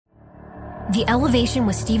The Elevation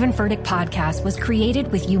with Stephen Furtick podcast was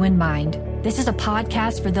created with you in mind. This is a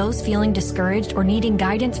podcast for those feeling discouraged or needing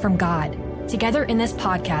guidance from God. Together in this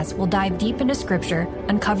podcast, we'll dive deep into scripture,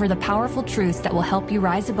 uncover the powerful truths that will help you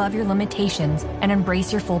rise above your limitations and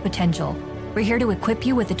embrace your full potential. We're here to equip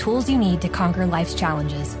you with the tools you need to conquer life's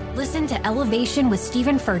challenges. Listen to Elevation with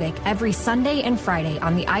Stephen Furtick every Sunday and Friday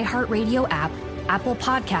on the iHeartRadio app, Apple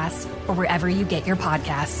Podcasts, or wherever you get your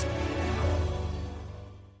podcasts.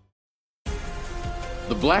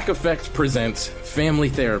 The Black Effect presents Family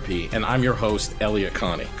Therapy, and I'm your host, Elliot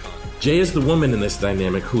Connie. Jay is the woman in this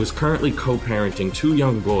dynamic who is currently co-parenting two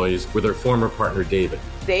young boys with her former partner, David.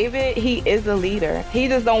 David, he is a leader. He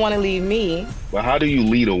just don't want to leave me. But how do you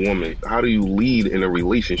lead a woman? How do you lead in a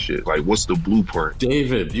relationship? Like, what's the blueprint?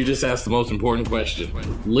 David, you just asked the most important question.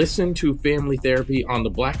 Listen to Family Therapy on the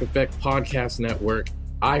Black Effect Podcast Network,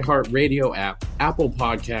 iHeartRadio app, Apple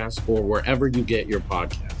Podcasts, or wherever you get your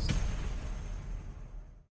podcasts.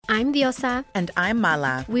 I'm Diosa. And I'm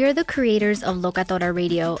Mala. We are the creators of Locatora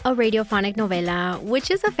Radio, a radiophonic novela,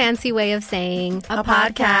 which is a fancy way of saying a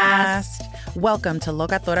podcast. Welcome to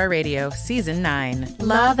Locatora Radio, Season 9.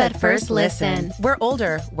 Love at First Listen. We're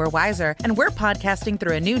older, we're wiser, and we're podcasting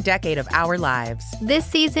through a new decade of our lives. This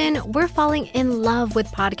season, we're falling in love with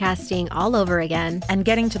podcasting all over again. And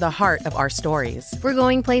getting to the heart of our stories. We're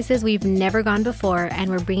going places we've never gone before, and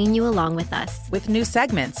we're bringing you along with us. With new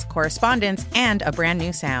segments, correspondence, and a brand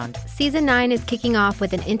new sound. Season 9 is kicking off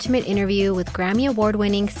with an intimate interview with Grammy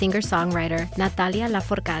Award-winning singer-songwriter Natalia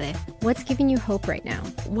Lafourcade. What's giving you hope right now?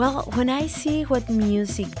 Well, when I see what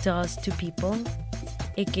music does to people,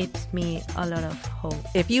 it gives me a lot of hope.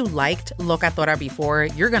 If you liked Locatora before,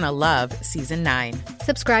 you're going to love Season 9.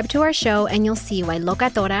 Subscribe to our show and you'll see why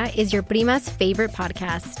Locatora is your prima's favorite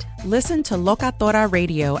podcast. Listen to Locatora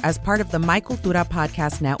Radio as part of the My Cultura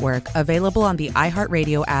Podcast Network, available on the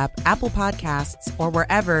iHeartRadio app, Apple Podcasts, or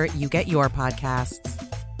wherever you get your podcasts.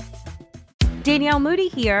 Danielle Moody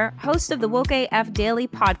here, host of the Woke AF Daily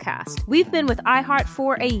podcast. We've been with iHeart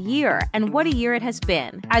for a year, and what a year it has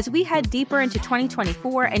been. As we head deeper into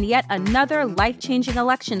 2024 and yet another life-changing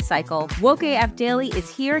election cycle, Woke AF Daily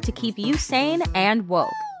is here to keep you sane and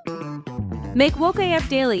woke. Make Woke AF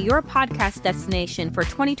Daily your podcast destination for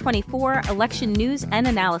 2024 election news and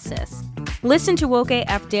analysis. Listen to Woke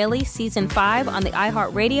AF Daily Season 5 on the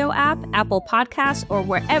iHeartRadio app, Apple Podcasts, or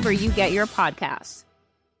wherever you get your podcasts.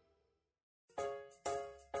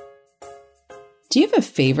 Do you have a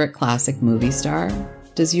favorite classic movie star?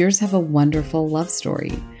 Does yours have a wonderful love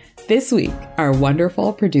story? This week, our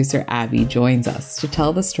wonderful producer Abby joins us to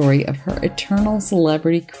tell the story of her eternal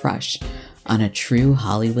celebrity crush on a true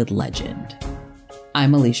Hollywood legend.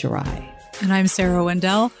 I'm Alicia Rye. And I'm Sarah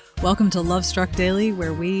Wendell. Welcome to Love Struck Daily,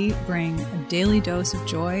 where we bring a daily dose of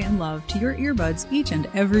joy and love to your earbuds each and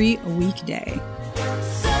every weekday.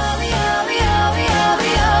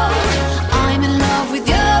 I'm in love with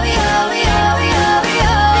you,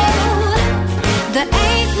 There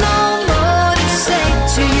ain't no more to say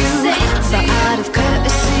to you, but out of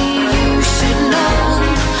courtesy you should know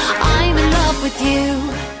I'm in love with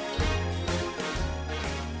you.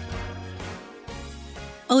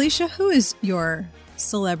 Alicia, who is your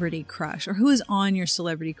celebrity crush, or who is on your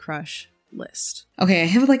celebrity crush list? Okay, I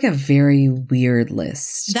have like a very weird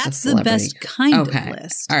list. That's the best kind of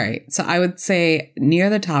list. All right. So I would say near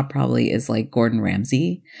the top probably is like Gordon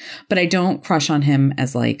Ramsay, but I don't crush on him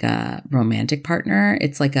as like a romantic partner.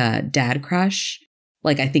 It's like a dad crush.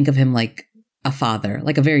 Like I think of him like a father,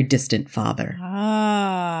 like a very distant father.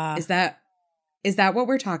 Ah. Is that what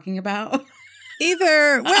we're talking about?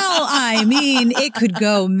 Either, well, I mean, it could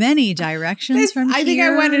go many directions from here. I think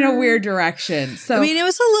I went in a weird direction. So I mean, it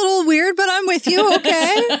was a little weird, but I'm with you,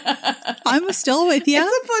 okay? I'm still with you.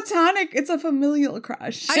 It's a familial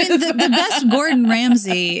crush. I mean, the best Gordon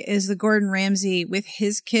Ramsay is the Gordon Ramsay with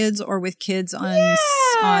his kids or with kids on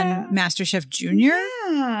MasterChef Junior.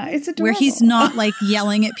 Yeah, it's adorable. Where he's not like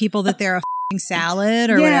yelling at people that they're a f***ing salad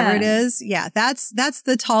or whatever it is. Yeah, that's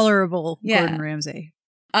the tolerable Gordon Ramsay.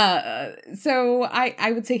 So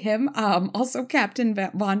I would say him. Also Captain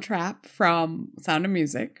Von Trapp from Sound of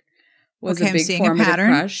Music was a big formative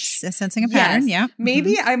crush. Sensing a pattern, yeah.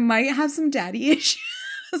 Maybe I might have some daddy issues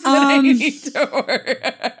that I need to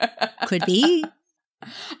work. Could be.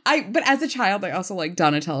 But as a child, I also liked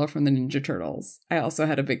Donatello from the Ninja Turtles. I also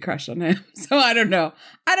had a big crush on him. So I don't know,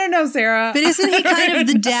 Sarah. But isn't he kind of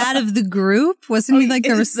the dad of the group? Wasn't he like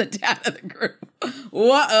the dad of the group?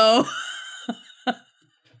 Whoa.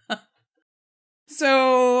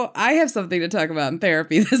 So I have something to talk about in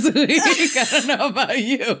therapy this week. I don't know about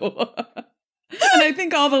you. And I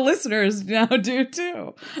think all the listeners now do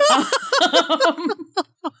too.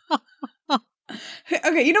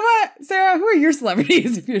 Okay, you know what, Sarah? Who are your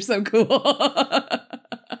celebrities if you're so cool?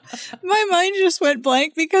 My mind just went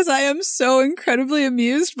blank because I am so incredibly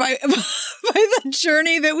amused by the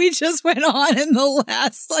journey that we just went on in the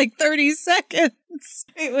last 30 seconds.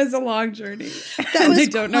 It was a long journey. That was I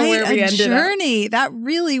don't know where we ended journey. That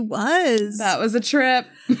really was. That was a trip.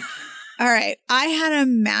 All right. I had a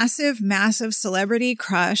massive, massive celebrity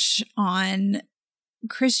crush on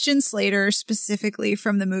Christian Slater, specifically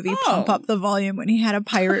from the movie Pump Up the Volume when he had a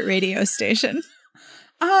pirate radio station.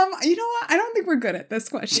 You know what? I don't think we're good at this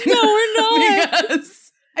question. No, we're not.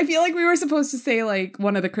 Because I feel like we were supposed to say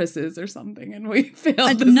one of the Chris's or something, and we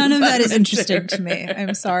failed. None of that is interesting to me.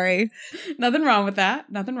 I'm sorry. Nothing wrong with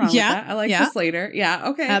that. Nothing wrong with that. I like the Slater. Yeah.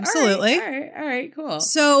 Okay. Absolutely. All right. Cool.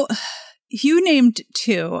 So you named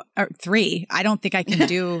 2 or 3. I don't think I can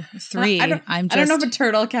do 3. I don't know if a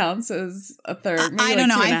turtle counts as a third. Maybe I don't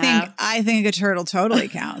know. 2.5. I think a turtle totally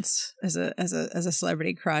counts as a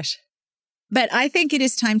celebrity crush. But I think it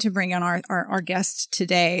is time to bring on our guest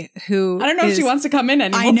today, who I don't know if she wants to come in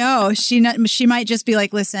anymore. I know she might just be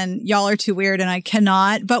like, listen, y'all are too weird and I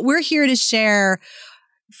cannot. But we're here to share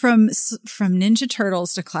from Ninja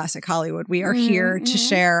Turtles to classic Hollywood. We are here to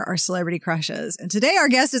share our celebrity crushes. And today our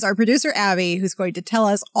guest is our producer, Abby, who's going to tell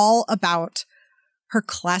us all about her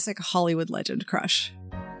classic Hollywood legend crush.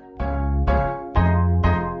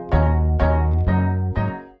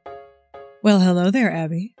 Well, hello there,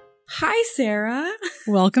 Abby. Hi, Sarah.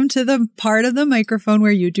 Welcome to the part of the microphone where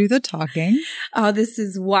you do the talking. Oh, this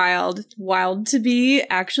is wild. Wild to be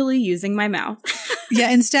actually using my mouth.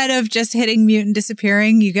 Yeah, instead of just hitting mute and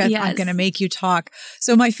disappearing, I'm going to make you talk.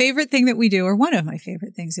 So my favorite thing that we do, or one of my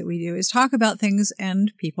favorite things that we do, is talk about things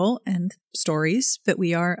and people and stories that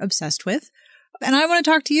we are obsessed with. And I want to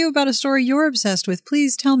talk to you about a story you're obsessed with.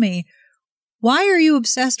 Please tell me, why are you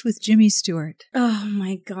obsessed with Jimmy Stewart? Oh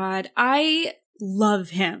my God. I love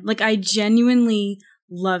him. I genuinely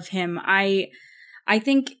love him. I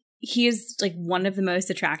think he is one of the most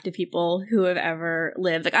attractive people who have ever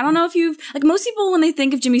lived. I don't know if you've most people, when they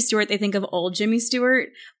think of Jimmy Stewart, they think of old Jimmy Stewart.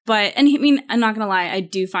 But, I'm not going to lie, I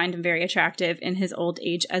do find him very attractive in his old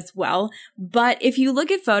age as well. But if you look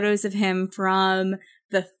at photos of him from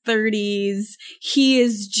the 30s, he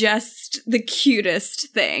is just the cutest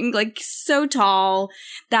thing. So tall,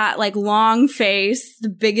 that long face, the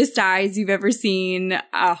biggest eyes you've ever seen.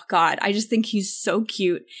 Oh God, I just think he's so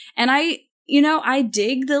cute. And I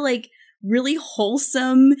dig the really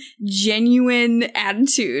wholesome, genuine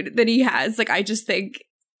attitude that he has. I just think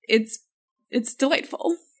it's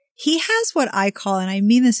delightful. He has what I call, and I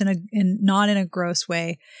mean this not in a gross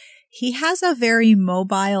way, he has a very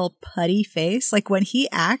mobile, putty face. When he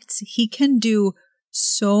acts, he can do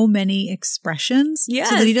so many expressions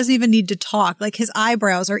so that he doesn't even need to talk. His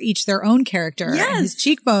eyebrows are each their own character. And his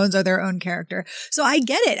cheekbones are their own character. So I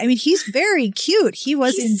get it. He's very cute.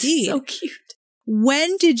 He's indeed so cute.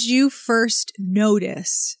 When did you first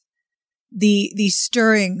notice the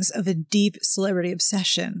stirrings of a deep celebrity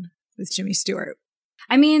obsession with Jimmy Stewart?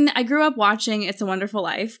 I grew up watching It's a Wonderful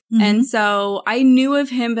Life. Mm-hmm. And so I knew of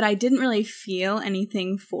him, but I didn't really feel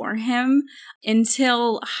anything for him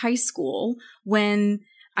until high school, when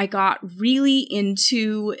I got really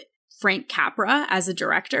into Frank Capra as a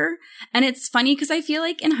director. And it's funny because I feel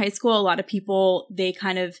in high school, a lot of people, they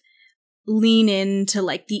kind of lean into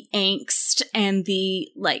the angst and the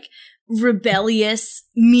rebellious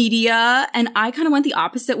media. And I kind of went the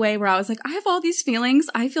opposite way, where I was I have all these feelings.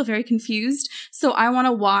 I feel very confused. So I want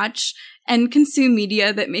to watch and consume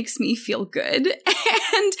media that makes me feel good.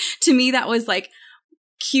 And to me, that was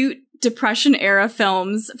cute Depression era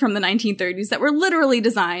films from the 1930s that were literally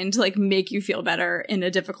designed to make you feel better in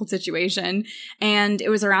a difficult situation. And it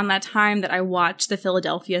was around that time that I watched The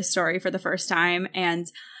Philadelphia Story for the first time.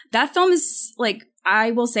 And that film is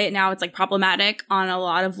I will say it now, it's problematic on a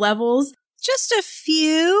lot of levels. Just a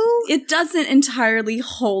few. It doesn't entirely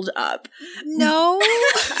hold up. No.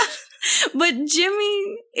 But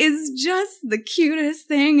Jimmy is just the cutest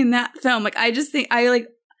thing in that film. I just think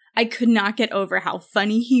I could not get over how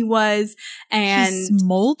funny he was. And he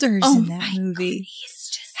smolders in that movie. God,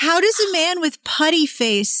 how does a man with putty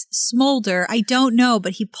face smolder? I don't know,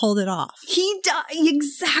 but he pulled it off. He does,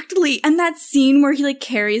 exactly. And that scene where he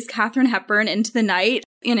carries Katharine Hepburn into the night.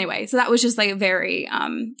 Anyway, so that was just very,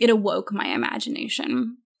 it awoke my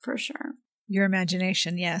imagination for sure. Your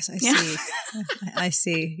imagination, yes, I see. I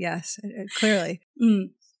see, yes, clearly.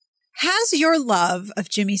 Has your love of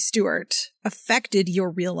Jimmy Stewart affected your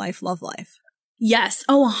real life love life? Yes.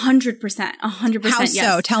 Oh, 100%. 100%. How yes.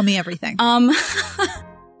 so? Tell me everything.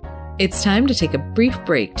 It's time to take a brief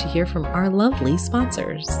break to hear from our lovely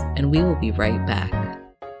sponsors, and we will be right back.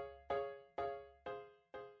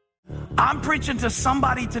 I'm preaching to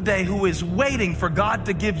somebody today who is waiting for God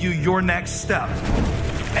to give you your next step.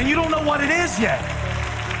 And you don't know what it is yet.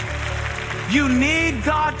 You need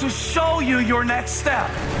God to show you your next step.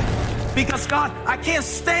 Because God, I can't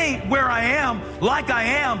stay where I am, like I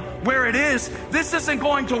am, where it is. This isn't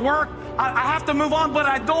going to work. I have to move on, but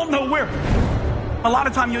I don't know where. A lot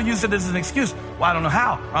of time you'll use it as an excuse. Well, I don't know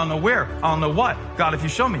how. I don't know where. I don't know what. God, if you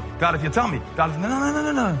show me. God, if you tell me. God, if...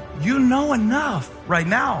 No. You know enough right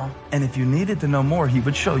now. And if you needed to know more, he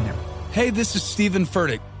would show you. Hey, this is Stephen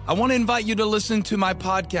Furtick. I want to invite you to listen to my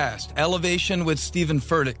podcast, Elevation with Stephen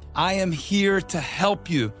Furtick. I am here to help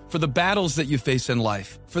you for the battles that you face in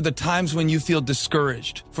life, for the times when you feel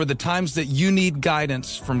discouraged, for the times that you need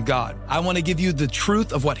guidance from God. I want to give you the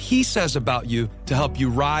truth of what he says about you to help you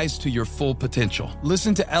rise to your full potential.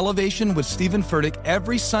 Listen to Elevation with Stephen Furtick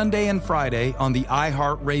every Sunday and Friday on the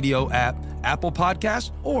iHeartRadio app, Apple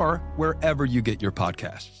Podcasts, or wherever you get your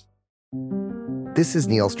podcasts. This is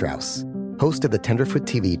Neil Strauss, host of the Tenderfoot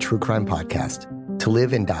TV True Crime Podcast, To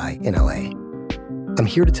Live and Die in LA. I'm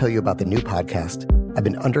here to tell you about the new podcast I've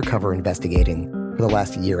been undercover investigating for the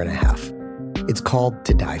last year and a half. It's called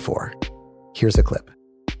To Die For. Here's a clip.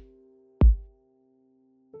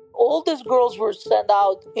 All these girls were sent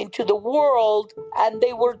out into the world and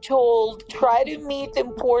they were told, try to meet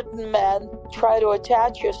important men, try to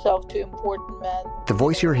attach yourself to important men. The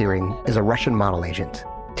voice you're hearing is a Russian model agent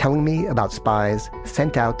telling me about spies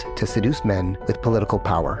sent out to seduce men with political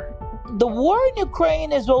power. The war in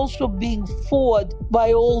Ukraine is also being fought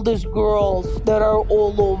by all these girls that are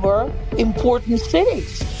all over important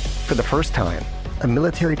cities. For the first time, a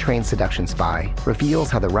military-trained seduction spy reveals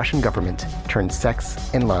how the Russian government turned sex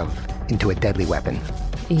and love into a deadly weapon.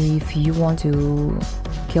 If you want to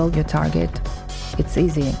kill your target, it's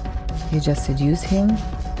easy. You just seduce him,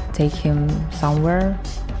 take him somewhere,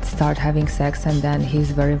 start having sex, and then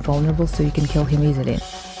he's very vulnerable, so you can kill him easily.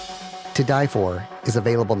 To Die For is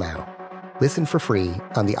available now. Listen for free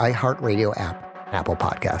on the iHeartRadio app, Apple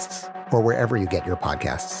Podcasts, or wherever you get your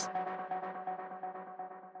podcasts.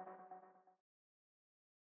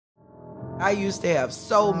 I used to have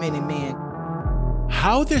so many men.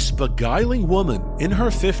 How this beguiling woman in her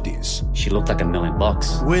 50s, she looked like $1 million,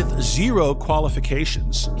 with zero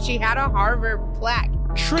qualifications, she had a Harvard plaque,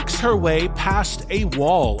 tricks her way past a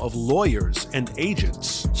wall of lawyers and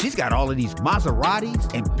agents. She's got all of these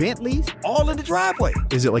Maseratis and Bentleys all in the driveway.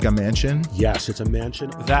 Is it like a mansion? Yes, it's a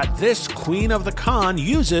mansion that this queen of the con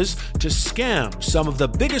uses to scam some of the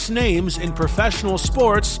biggest names in professional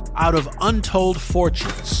sports out of untold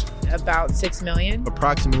fortunes. About $6 million.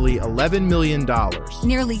 Approximately $11 million.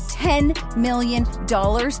 Nearly $10 million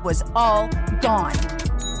was all gone.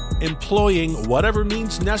 Employing whatever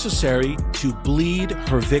means necessary to bleed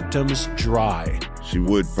her victims dry. She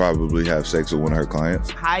would probably have sex with one of her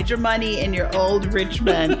clients. Hide your money in your old rich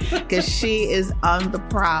man, because she is on the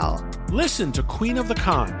prowl. Listen to Queen of the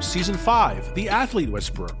Con, Season 5, The Athlete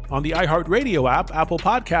Whisperer, on the iHeartRadio app, Apple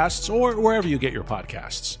Podcasts, or wherever you get your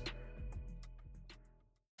podcasts.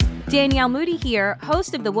 Danielle Moody here,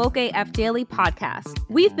 host of the Woke AF Daily podcast.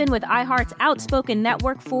 We've been with iHeart's Outspoken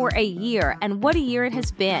Network for a year, and what a year it has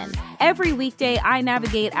been. Every weekday, I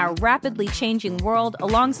navigate our rapidly changing world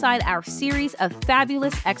alongside our series of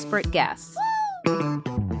fabulous expert guests.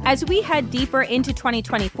 As we head deeper into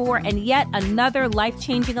 2024 and yet another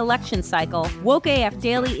life-changing election cycle, Woke AF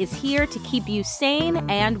Daily is here to keep you sane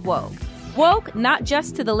and woke. Woke not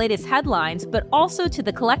just to the latest headlines, but also to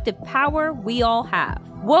the collective power we all have.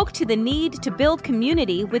 Woke to the need to build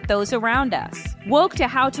community with those around us. Woke to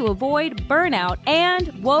how to avoid burnout,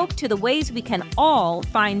 and woke to the ways we can all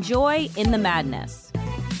find joy in the madness.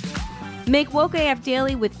 Make Woke AF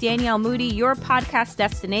Daily with Danielle Moody your podcast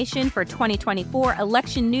destination for 2024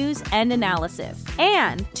 election news and analysis.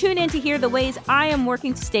 And tune in to hear the ways I am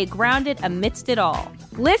working to stay grounded amidst it all.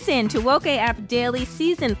 Listen to Woke AF Daily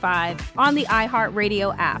Season 5 on the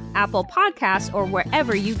iHeartRadio app, Apple Podcasts, or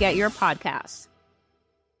wherever you get your podcasts.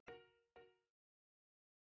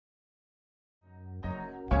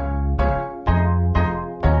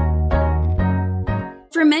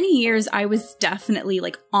 For many years, I was definitely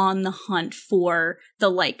on the hunt for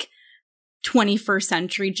the 21st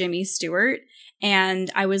century Jimmy Stewart.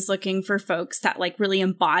 And I was looking for folks that really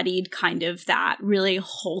embodied kind of that really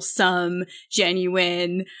wholesome,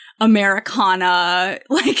 genuine Americana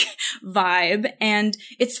vibe. And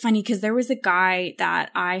it's funny because there was a guy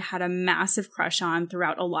that I had a massive crush on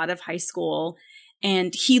throughout a lot of high school,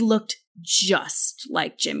 and he looked just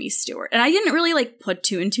like Jimmy Stewart. And I didn't really put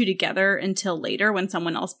two and two together until later when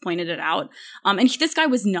someone else pointed it out. And this guy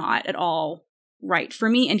was not at all right for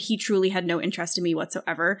me. And he truly had no interest in me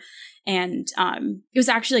whatsoever. And it was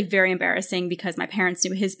actually like very embarrassing because my parents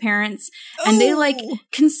knew his parents and they like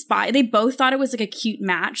conspired. They both thought it was like a cute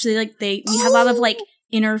match. We had a lot of like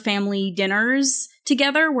inter-family dinners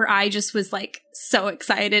together where I just was like so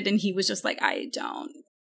excited and he was just like, I don't.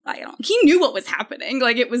 He knew what was happening.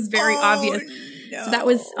 Like it was very obvious. No. So that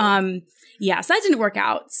was, so that didn't work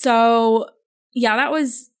out. So yeah, that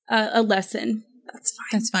was a lesson. That's fine.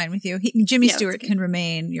 That's fine with you. Jimmy Stewart can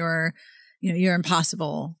remain your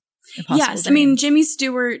impossible yes. dream. I mean, Jimmy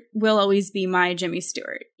Stewart will always be my Jimmy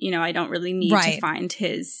Stewart. I don't really need to find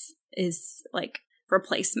his like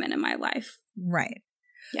replacement in my life. Right.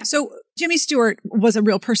 Yeah. So Jimmy Stewart was a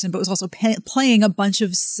real person, but was also playing a bunch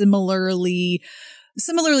of similarly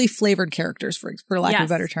flavored characters, for lack of a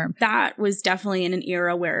better term. That was definitely in an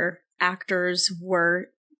era where actors were,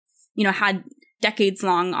 had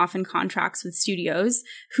decades-long, often contracts with studios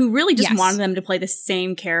who really just wanted them to play the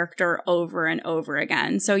same character over and over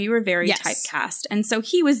again. So you were very typecast. And so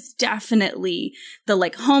he was definitely the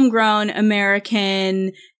like homegrown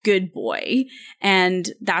American good boy. And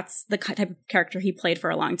that's the type of character he played for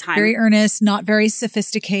a long time. Very earnest, not very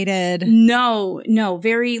sophisticated. No,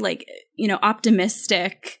 very like,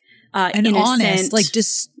 optimistic. And innocent. Honest, like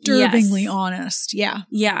disturbingly honest. Yeah.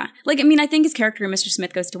 Yeah. Like, I mean, I think his character in Mr.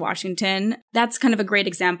 Smith Goes to Washington, that's kind of a great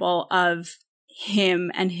example of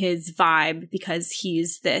him and his vibe because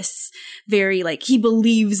he's this very like, he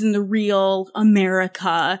believes in the real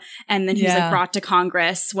America. And then he's like brought to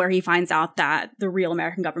Congress where he finds out that the real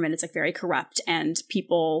American government is like very corrupt and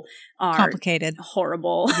people are complicated,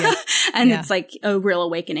 horrible. Yeah. And it's like a real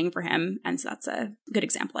awakening for him. And so that's a good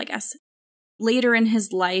example, I guess. Later in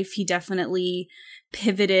his life, he definitely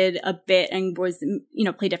pivoted a bit and was,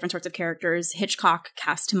 played different sorts of characters. Hitchcock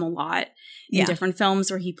cast him a lot in different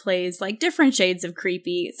films where he plays like different shades of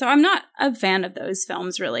creepy. So I'm not a fan of those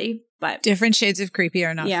films really, but different shades of creepy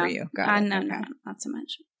are not for you. Got it. No, not so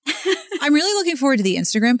much. I'm really looking forward to the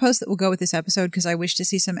Instagram post that will go with this episode because I wish to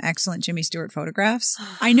see some excellent Jimmy Stewart photographs.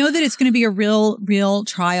 I know that it's going to be a real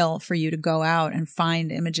trial for you to go out and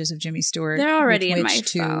find images of Jimmy Stewart. They're already in my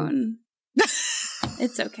phone.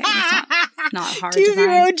 It's okay. It's not hard to find. Do you have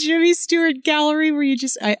your own Jimmy Stewart gallery where you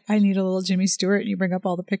just, I need a little Jimmy Stewart and you bring up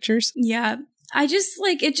all the pictures? Yeah. I just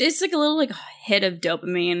like, it's like a little like hit of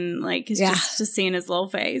dopamine, like just seeing his little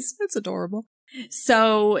face. That's adorable.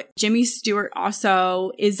 So Jimmy Stewart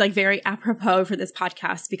also is like very apropos for this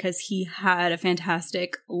podcast because he had a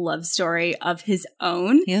fantastic love story of his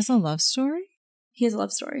own. He has a love story? He has a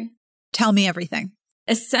love story. Tell me everything.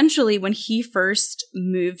 Essentially, when he first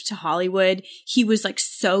moved to Hollywood, he was like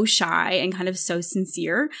so shy and kind of so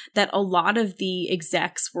sincere that a lot of the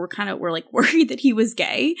execs were like worried that he was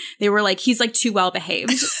gay. They were like, he's like too well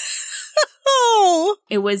behaved. Oh,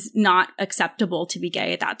 it was not acceptable to be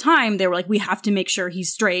gay at that time. They were like, we have to make sure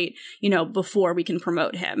he's straight, before we can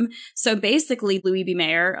promote him. So basically, Louis B.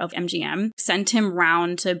 Mayer of MGM sent him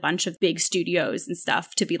round to a bunch of big studios and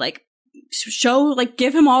stuff to be like,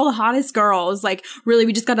 give him all the hottest girls. Like, really,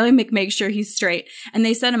 we just gotta make sure he's straight. And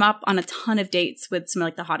they set him up on a ton of dates with some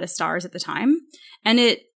like the hottest stars at the time. And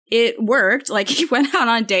it worked. Like, he went out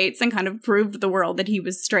on dates and kind of proved to the world that he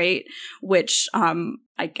was straight, which,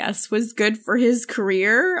 I guess was good for his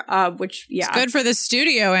career, It's good for the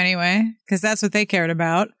studio anyway, because that's what they cared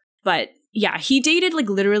about. But yeah, he dated like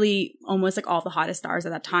literally almost like all the hottest stars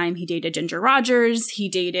at that time. He dated Ginger Rogers. He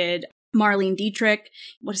dated Marlene Dietrich,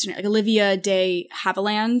 what's her name? Like Olivia de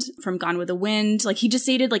Havilland from Gone with the Wind. Like, he just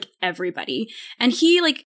dated like everybody. And he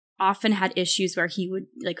like often had issues where he would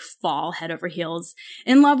like fall head over heels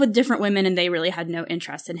in love with different women and they really had no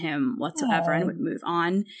interest in him whatsoever and would move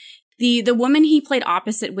on. The woman he played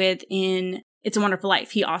opposite with in It's a Wonderful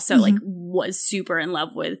Life, he also like was super in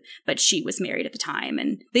love with, but she was married at the time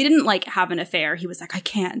and they didn't like have an affair. He was like, I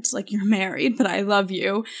can't, like, you're married, but I love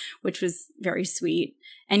you, which was very sweet.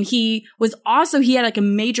 And he had like a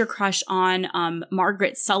major crush on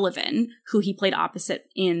Margaret Sullivan, who he played opposite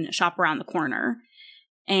in Shop Around the Corner.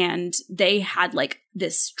 And they had like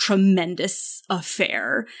this tremendous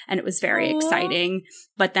affair and it was very exciting.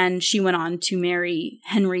 But then she went on to marry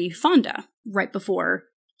Henry Fonda right before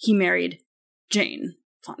he married Jane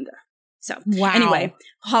Fonda. So anyway,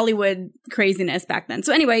 Hollywood craziness back then.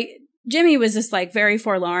 So anyway, Jimmy was just like very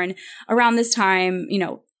forlorn around this time,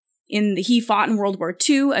 he fought in World War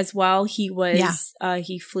II as well. He was,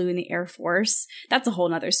 he flew in the Air Force. That's a whole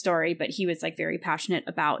nother story, but he was like very passionate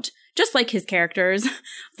about, just like his characters,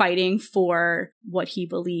 fighting for what he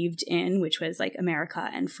believed in, which was like America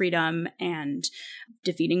and freedom and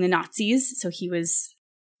defeating the Nazis. So he was,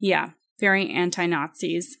 very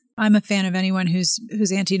anti-Nazis. I'm a fan of anyone who's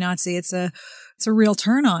anti-Nazi. It's a real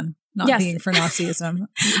turn on not being for Nazism.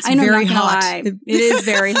 It's I know, very not gonna hot. lie. It is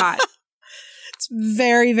very hot. It's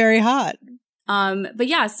very, very hot. But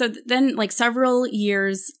yeah, so then like several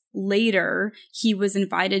years later, he was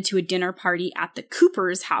invited to a dinner party at the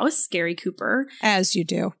Cooper's house, Gary Cooper. As you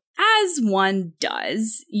do. As one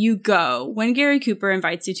does. You go. When Gary Cooper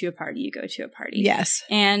invites you to a party, you go to a party. Yes.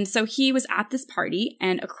 And so he was at this party,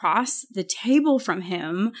 and across the table from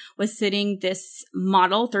him was sitting this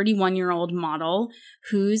model, 31-year-old model,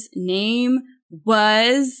 whose name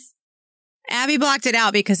was... Abby blocked it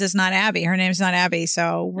out because it's not Abby. Her name's not Abby,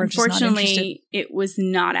 so we're just not interested. Unfortunately, it was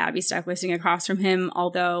not Abby Stepler sitting across from him,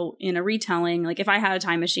 although in a retelling, like if I had a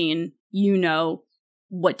time machine, you know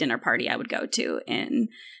what dinner party I would go to in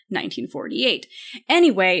 1948.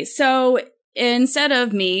 Anyway, so instead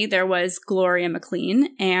of me, there was Gloria McLean,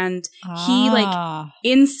 and he like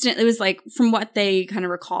instantly, it was like, from what they kind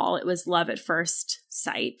of recall, it was love at first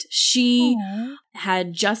sight. She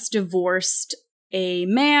had just divorced a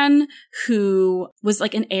man who was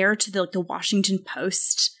like an heir to the Washington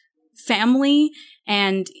Post family,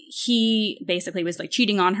 and he basically was like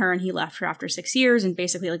cheating on her, and he left her after 6 years and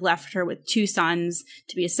basically like left her with 2 sons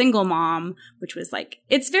to be a single mom, which was like,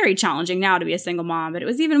 it's very challenging now to be a single mom, but it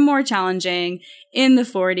was even more challenging in the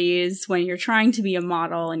 40s when you're trying to be a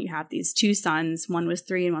model and you have these 2 sons. One was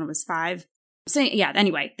 3 and one was 5. So yeah,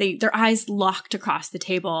 anyway, their eyes locked across the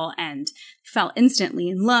table and fell instantly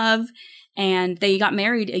in love. And they got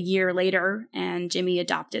married a year later, and Jimmy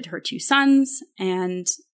adopted her 2 sons. And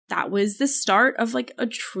that was the start of like a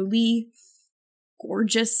truly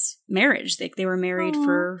gorgeous marriage. They were married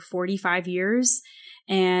for 45 years.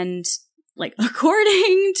 And like,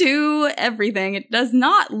 according to everything, it does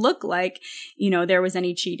not look like, there was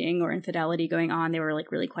any cheating or infidelity going on. They were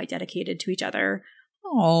like really quite dedicated to each other.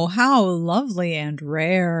 Oh, how lovely and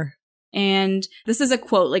rare. And this is a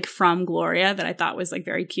quote like from Gloria that I thought was like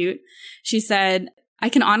very cute. She said, "I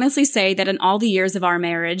can honestly say that in all the years of our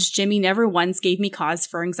marriage, Jimmy never once gave me cause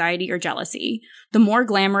for anxiety or jealousy. The more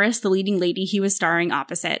glamorous the leading lady he was starring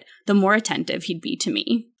opposite, the more attentive he'd be to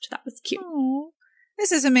me." Which I thought was cute. Oh,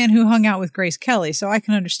 this is a man who hung out with Grace Kelly, so I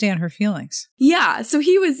can understand her feelings. Yeah, so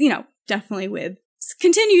he was, definitely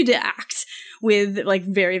continued to act with like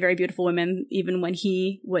very, very beautiful women, even when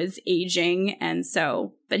he was aging. And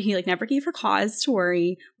so, but he like never gave her cause to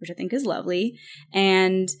worry, which I think is lovely.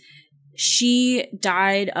 And she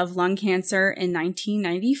died of lung cancer in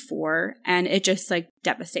 1994, and it just like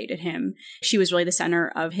devastated him. She was really the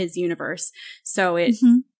center of his universe. So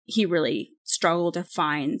he really struggled to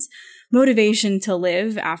find motivation to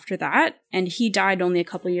live after that. And he died only a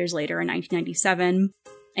couple years later in 1997.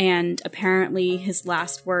 And apparently his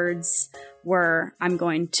last words were, "I'm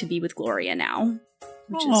going to be with Gloria now,"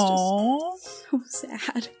 which is just so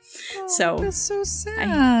sad. So that's so sad.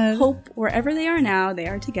 I hope wherever they are now, they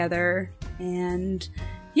are together. And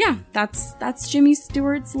yeah, that's Jimmy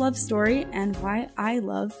Stewart's love story and why I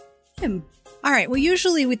love him. All right. Well,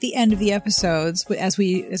 usually with the end of the episodes, as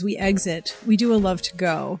we exit, we do a love to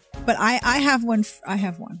go. But I have one. I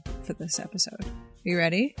have one for this episode. Are you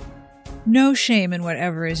ready? No shame in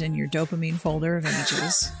whatever is in your dopamine folder of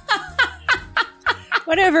images.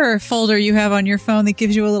 Whatever folder you have on your phone that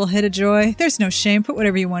gives you a little hit of joy, there's no shame. Put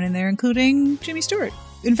whatever you want in there, including Jimmy Stewart.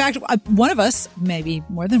 In fact, one of us, maybe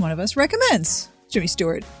more than one of us, recommends Jimmy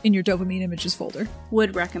Stewart in your dopamine images folder.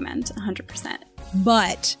 Would recommend 100%.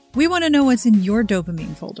 But we want to know what's in your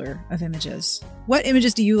dopamine folder of images. What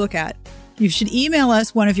images do you look at? You should email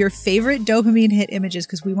us one of your favorite dopamine hit images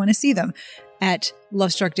because we want to see them at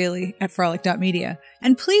lovestruckdaily@frolic.media.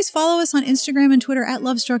 And please follow us on Instagram and Twitter at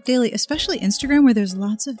lovestruckdaily, especially Instagram where there's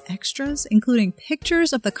lots of extras, including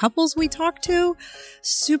pictures of the couples we talk to.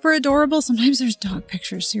 Super adorable. Sometimes there's dog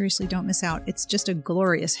pictures. Seriously, don't miss out. It's just a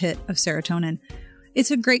glorious hit of serotonin.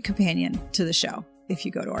 It's a great companion to the show if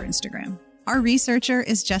you go to our Instagram. Our researcher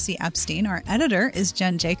is Jesse Epstein. Our editor is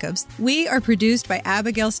Jen Jacobs. We are produced by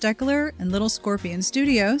Abigail Steckler and Little Scorpion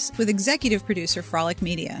Studios with executive producer Frolic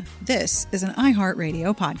Media. This is an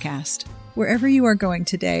iHeartRadio podcast. Wherever you are going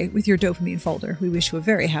today with your dopamine folder, we wish you a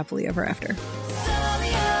very happily ever after.